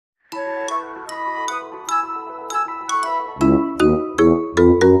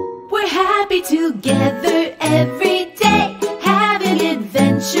we together every day, having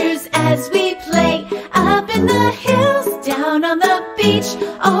adventures as we play. Up in the hills, down on the beach,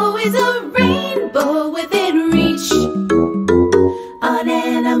 always a rainbow within reach. On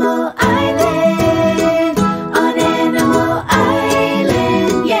Animal Island, on Animal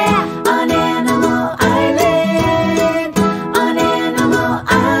Island, yeah. On Animal Island, on Animal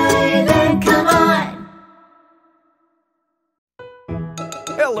Island, come on.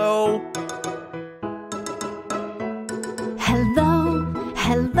 Hello. Hello,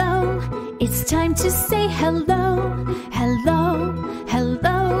 hello, it's time to say hello. Hello,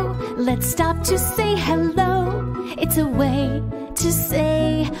 hello, let's stop to say hello. It's a way to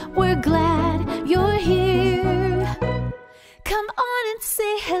say we're glad you're here. Come on and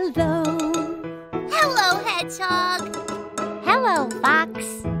say hello. Hello, Hedgehog. Hello, Fox.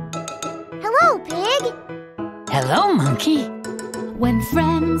 Hello, Pig. Hello, Monkey. When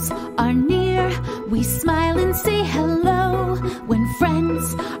friends are near, we smile and say hello. When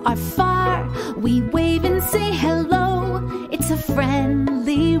friends are far, we wave and say hello. It's a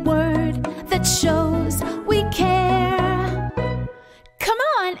friendly word that shows we care. Come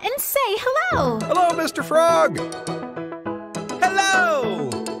on and say hello. Hello, Mr. Frog. Hello.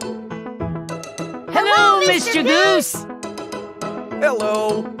 Hello, Mr. Goose.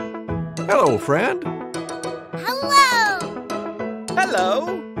 Hello. Hello, friend. Hello.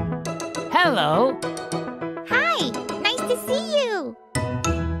 Hello. Hello. Hi, nice to see you.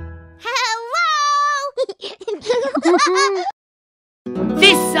 Hello.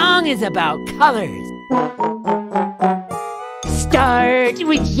 This song is about colors. Start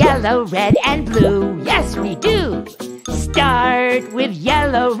with yellow, red, and blue. Yes, we do. Start with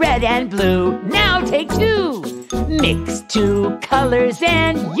yellow, red, and blue. Now take two. Mix two colors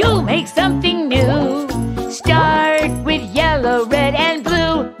and you'll make something new. Start with yellow, red, and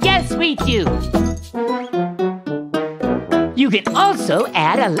blue. Yes, we do. You can also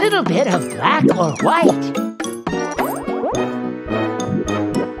add a little bit of black or white.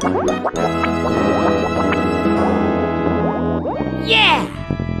 Yeah!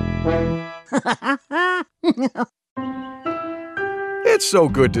 It's so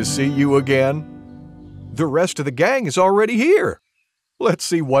good to see you again. The rest of the gang is already here. Let's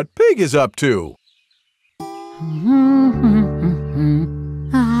see what Pig is up to.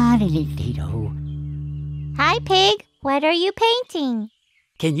 Hi, Pig. What are you painting?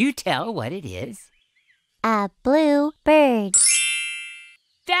 Can you tell what it is? A blue bird.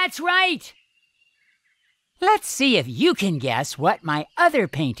 That's right! Let's see if you can guess what my other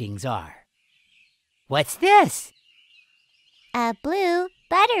paintings are. What's this? A blue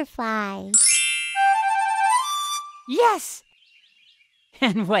butterfly. Yes!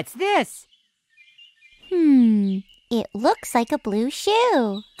 And what's this? It looks like a blue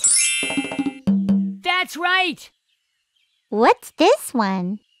shoe. That's right! What's this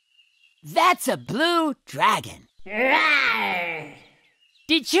one? That's a blue dragon. Rawr!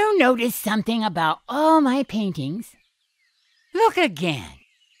 Did you notice something about all my paintings? Look again.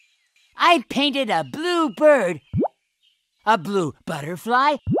 I painted a blue bird, a blue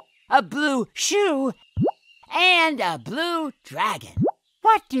butterfly, a blue shoe, and a blue dragon.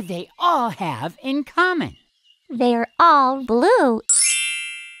 What do they all have in common? They're all blue.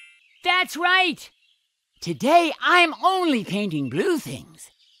 That's right! Today I'm only painting blue things.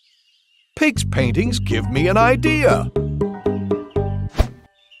 Pig's paintings give me an idea.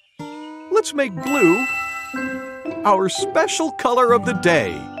 Let's make blue our special color of the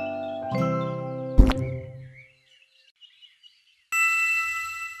day.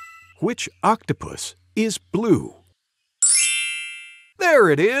 Which octopus is blue?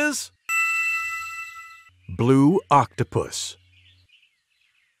 There it is! Blue octopus.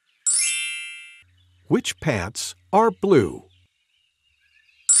 Which pants are blue?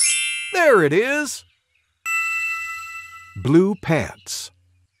 There it is! Blue pants.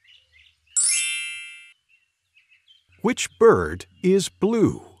 Which bird is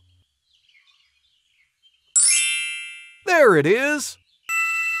blue? There it is!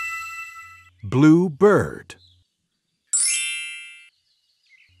 Blue bird.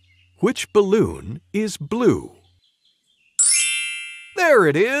 Which balloon is blue? There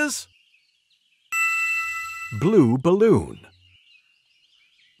it is! Blue balloon.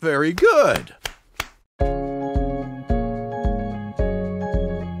 Very good!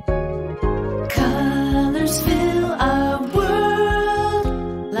 Colors fill our world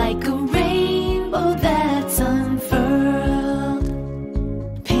like a rainbow that's unfurled,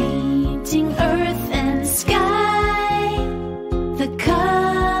 painting earth and sky, the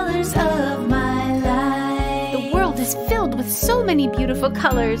colors of my life. The world is filled with so many beautiful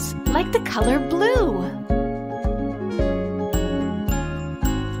colors, like the color blue.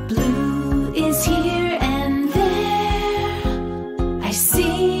 Blue is here and there. I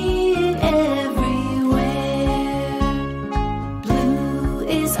see it everywhere. Blue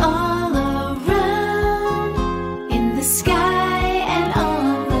is all around, in the sky and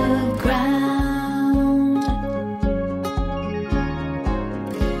on the ground.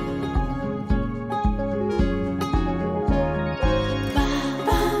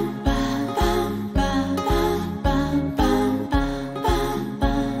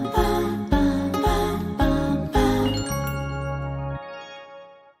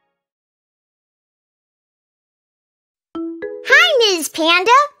 Ms.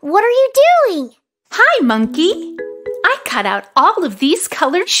 Panda, what are you doing? Hi, Monkey. I cut out all of these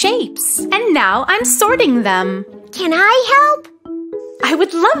colored shapes, and now I'm sorting them. Can I help? I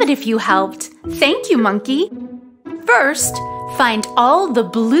would love it if you helped. Thank you, Monkey. First, find all the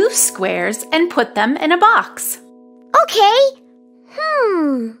blue squares and put them in a box. Okay.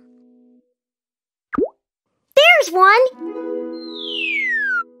 There's one.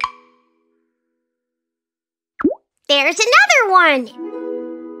 There's another one.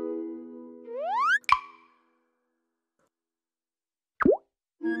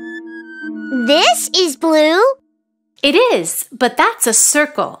 This is blue. It is, but that's a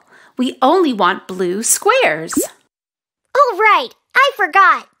circle. We only want blue squares. Oh, right. I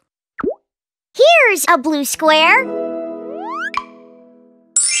forgot. Here's a blue square.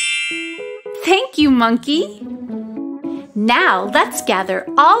 Thank you, Monkey. Now let's gather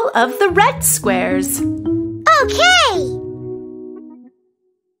all of the red squares. Okay.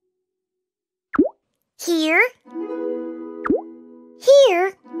 Here.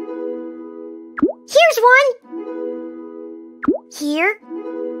 Here. Here's one. Here.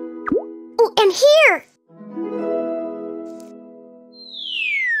 Oh, and here.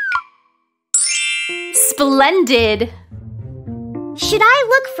 Splendid! Should I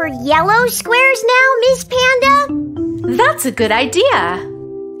look for yellow squares now, Miss Panda? That's a good idea.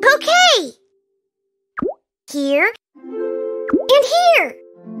 Okay. Here. And here.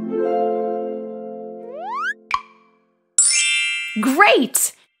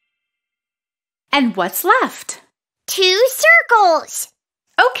 Great! And what's left? 2 circles.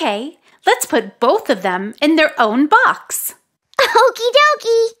 Okay, let's put both of them in their own box. Okie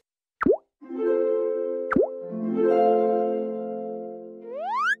dokie.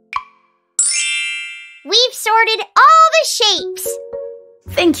 We've sorted all the shapes.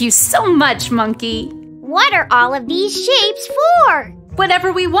 Thank you so much, Monkey. What are all of these shapes for?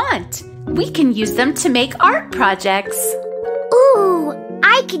 Whatever we want. We can use them to make art projects. Ooh,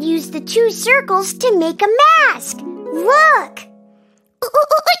 I could use the 2 circles to make a mask. Look!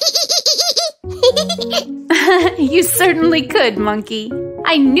 You certainly could, Monkey.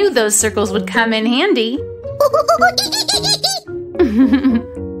 I knew those circles would come in handy.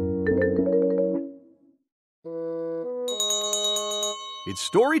 It's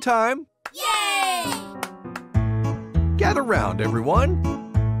story time. Yay! Gather round, everyone.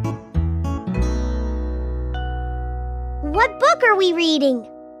 What book are we reading?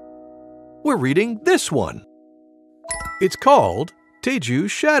 We're reading this one. It's called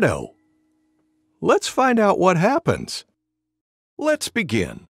Teju's Shadow. Let's find out what happens. Let's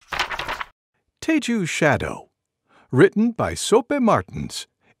begin. Teju's Shadow, written by Sope Martins,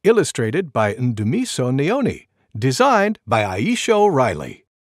 illustrated by Ndumiso Neoni, designed by Aisha O'Reilly.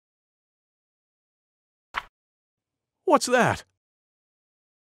 What's that?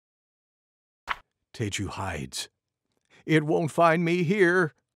 Teju hides. It won't find me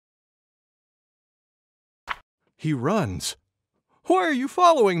here. He runs. Why are you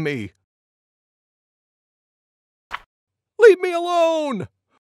following me? Leave me alone!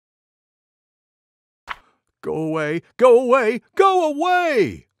 Go away, go away, go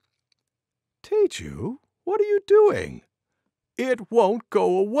away! Teju, what are you doing? It won't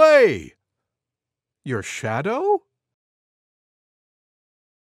go away. Your shadow?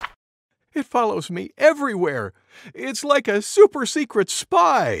 It follows me everywhere. It's like a super secret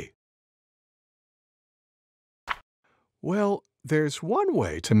spy. Well, there's one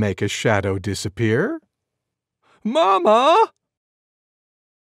way to make a shadow disappear. Mama!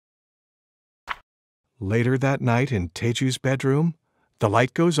 Later that night in Teju's bedroom, the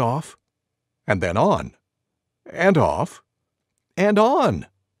light goes off, and then on, and off, and on.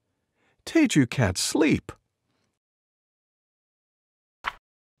 Teju can't sleep.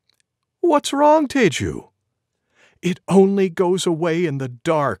 What's wrong, Teju? It only goes away in the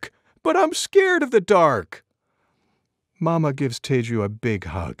dark, but I'm scared of the dark. Mama gives Teju a big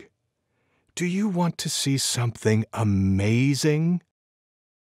hug. Do you want to see something amazing?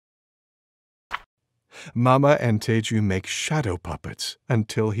 Mama and Teju make shadow puppets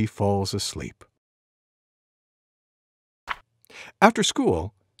until he falls asleep. After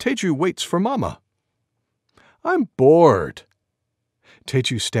school, Teju waits for Mama. I'm bored.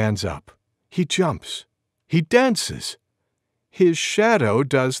 Teju stands up. He jumps. He dances. His shadow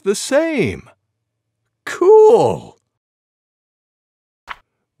does the same. Cool!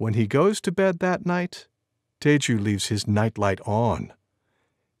 When he goes to bed that night, Teju leaves his nightlight on.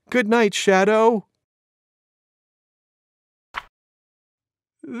 Good night, Shadow.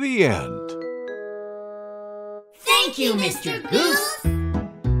 The end. Thank you, Mr. Goose.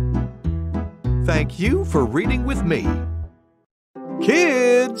 Thank you for reading with me.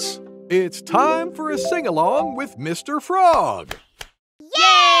 Kids, it's time for a sing-along with Mr. Frog.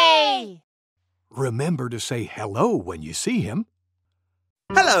 Yay! Remember to say hello when you see him.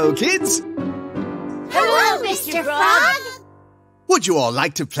 Hello, kids. Hello, Mr. Frog. Would you all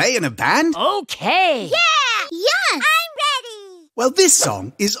like to play in a band? Okay. Yeah! Yes! I'm ready! Well, this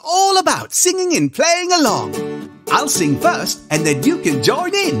song is all about singing and playing along. I'll sing first, and then you can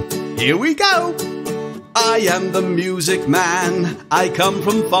join in. Here we go. I am the music man. I come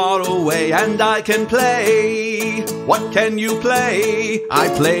from far away, and I can play. What can you play? I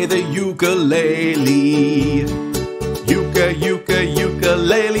play the ukulele. Ukulele,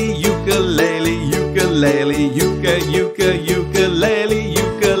 ukulele, ukulele, ukulele,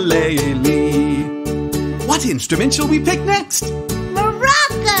 ukulele. What instrument shall we pick next?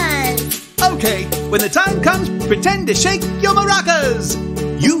 Maracas! Okay, when the time comes, pretend to shake your maracas.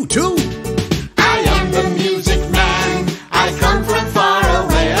 You too. I am the music man. I come from far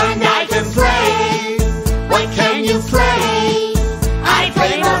away and I can play. What can you play? I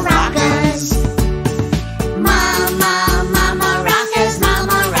play maracas. Mama, mama, rockers,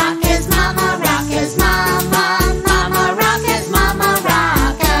 mama, rockers, mama, rockers, mama, mama, rockers, mama,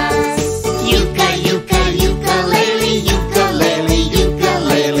 rockers. Ukulele, ukulele,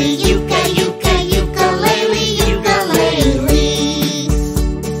 ukulele, ukulele, ukulele.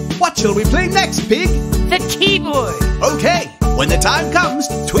 What shall we play next, Pig? The keyboard. Okay, when the time comes,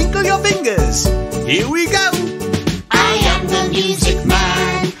 twinkle your fingers. Here we go. I am the music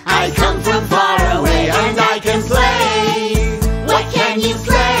man. I come from far away and I can play. What can you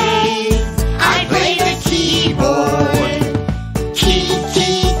play? I play the keyboard.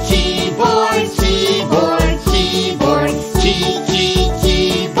 Keyboard, keyboard, keyboard, keyboard,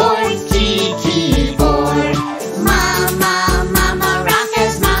 keyboard. Mama, mama,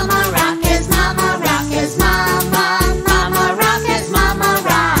 rockers, mama, rockers, mama, rockers, mama, mama, rockers, mama,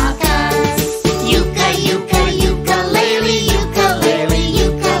 rockers. Ukulele, ukulele, ukulele,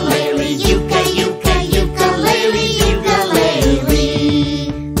 ukulele.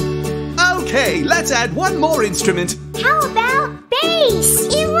 Okay, let's add one more instrument. How about bass?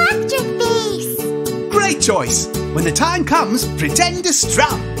 Electric bass. Great choice. When the time comes, pretend to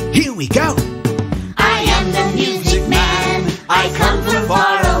strum. Here we go. I am the music man. I come from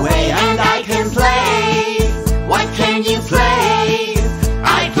far away and I can play. What can you play?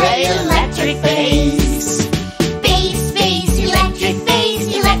 I play electric bass. Bass, bass, electric bass,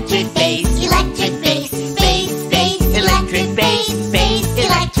 electric bass, electric bass, bass, bass, electric bass, bass,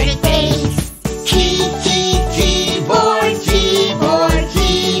 electric bass. Keyboard, keyboard,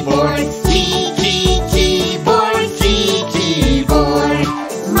 keyboard, keyboard, keyboard.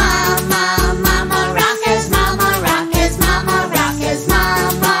 Mama, mama, rockers, mama, rockers, mama, rockers,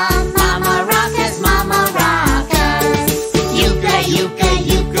 mama, mama, rockers, mama, rockers. Ukulele,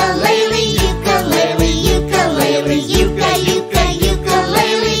 ukulele, ukulele,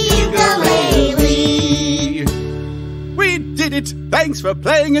 ukulele. We did it! Thanks for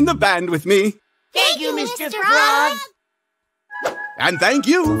playing in the band with me. Thank you, Mr. Frog. And thank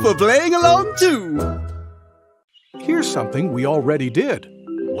you for playing along too. Here's something we already did.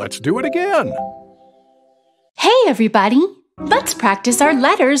 Let's do it again. Hey, everybody! Let's practice our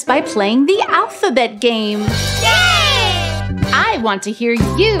letters by playing the alphabet game. Yay! I want to hear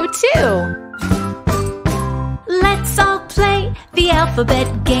you too. Let's all play the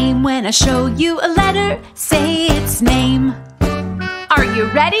alphabet game. When I show you a letter, say its name. Are you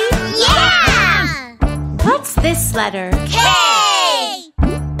ready? Yeah! What's this letter? K!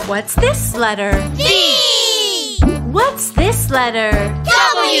 What's this letter? V! What's this letter?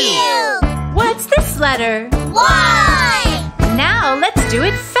 W! What's this letter? Y! Now let's do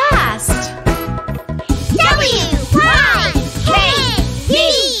it fast. W! Y! K! V!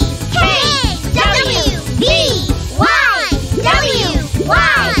 K! W! V! Y! W!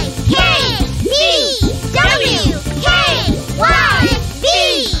 Y! K! V! W! K! Y! V!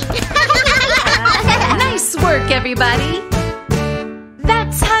 everybody.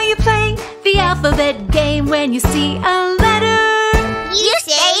 That's how you play the alphabet game when you see a letter. You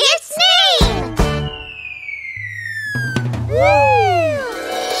say its name!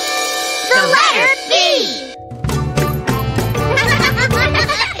 The letter B!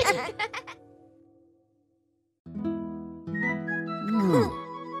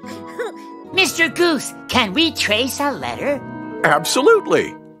 Mr. Goose, can we trace a letter?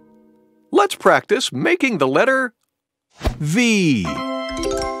 Absolutely. Let's practice making the letter V.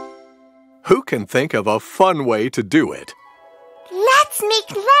 Who can think of a fun way to do it? Let's make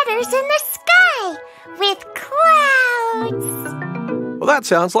letters in the sky with clouds. Well, that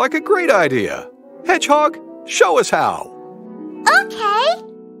sounds like a great idea. Hedgehog, show us how. Okay.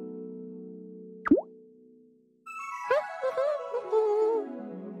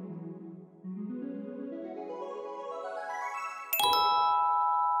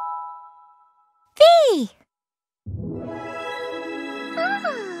 V.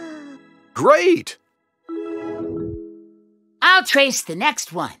 Great! I'll trace the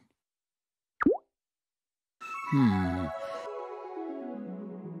next one.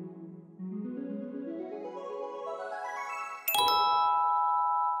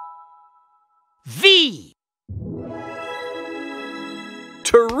 V.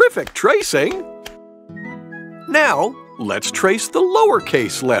 Terrific tracing! Now, let's trace the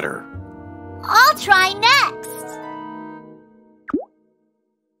lowercase letter. I'll try next.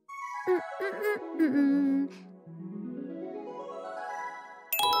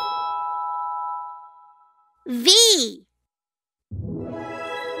 V.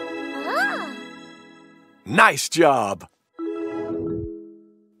 Nice job! I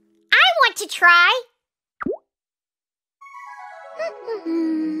want to try.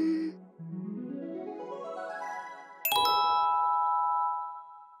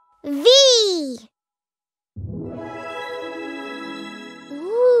 V.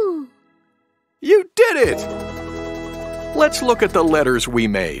 Ooh. You did it! Let's look at the letters we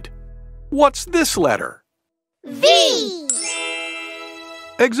made. What's this letter? V.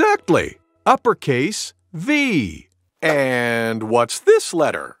 Exactly. Uppercase V. And what's this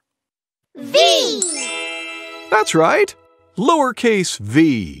letter? V. That's right. Lowercase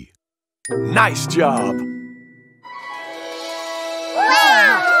v. Nice job.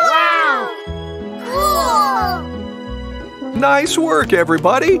 Wow! Cool! Nice work,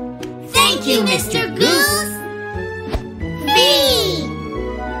 everybody. Thank you, Mr. Goose! V.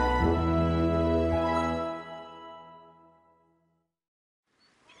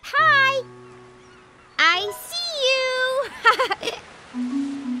 Hi! I see you!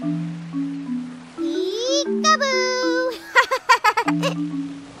 Peekaboo!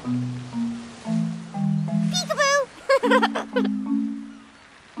 Peekaboo!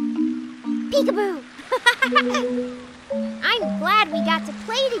 Peekaboo! I'm glad we got to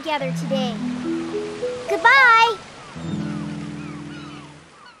play together today. Goodbye!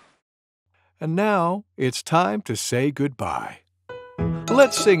 And now it's time to say goodbye.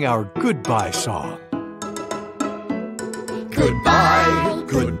 Let's sing our goodbye song. Goodbye,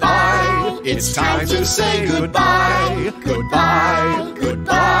 goodbye, it's time to say goodbye. Goodbye,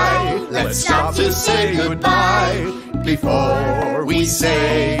 goodbye, let's stop to say goodbye before we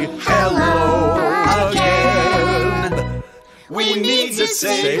say hello again. We need to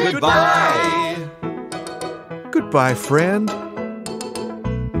say goodbye. Goodbye, friend.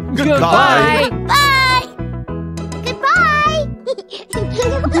 Goodbye. Bye! Goodbye!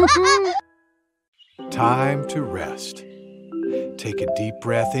 Time to rest. Take a deep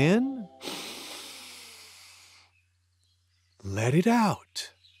breath in. Let it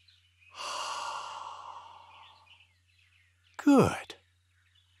out. Good.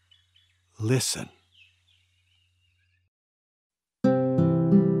 Listen.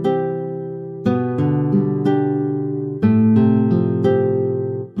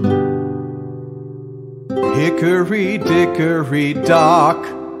 Hickory dickory dock,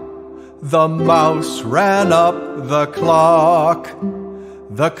 the mouse ran up the clock.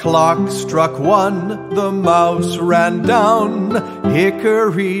 The clock struck 1, the mouse ran down.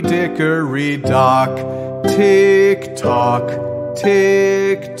 Hickory dickory dock, tick tock,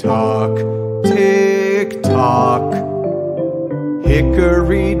 tick tock, tick tock.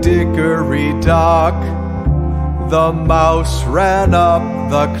 Hickory dickory dock, the mouse ran up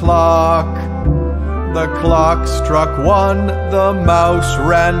the clock. The clock struck 1, the mouse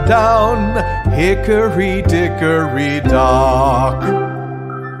ran down. Hickory dickory dock.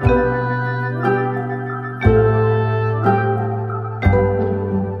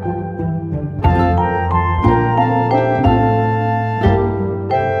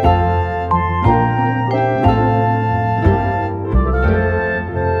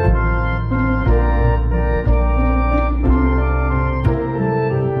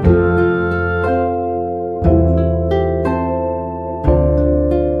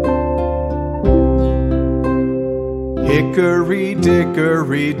 Hickory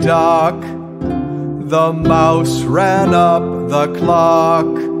dickory dock, the mouse ran up the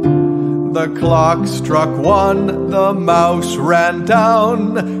clock. The clock struck 1, the mouse ran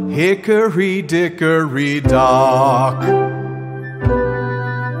down. Hickory dickory dock.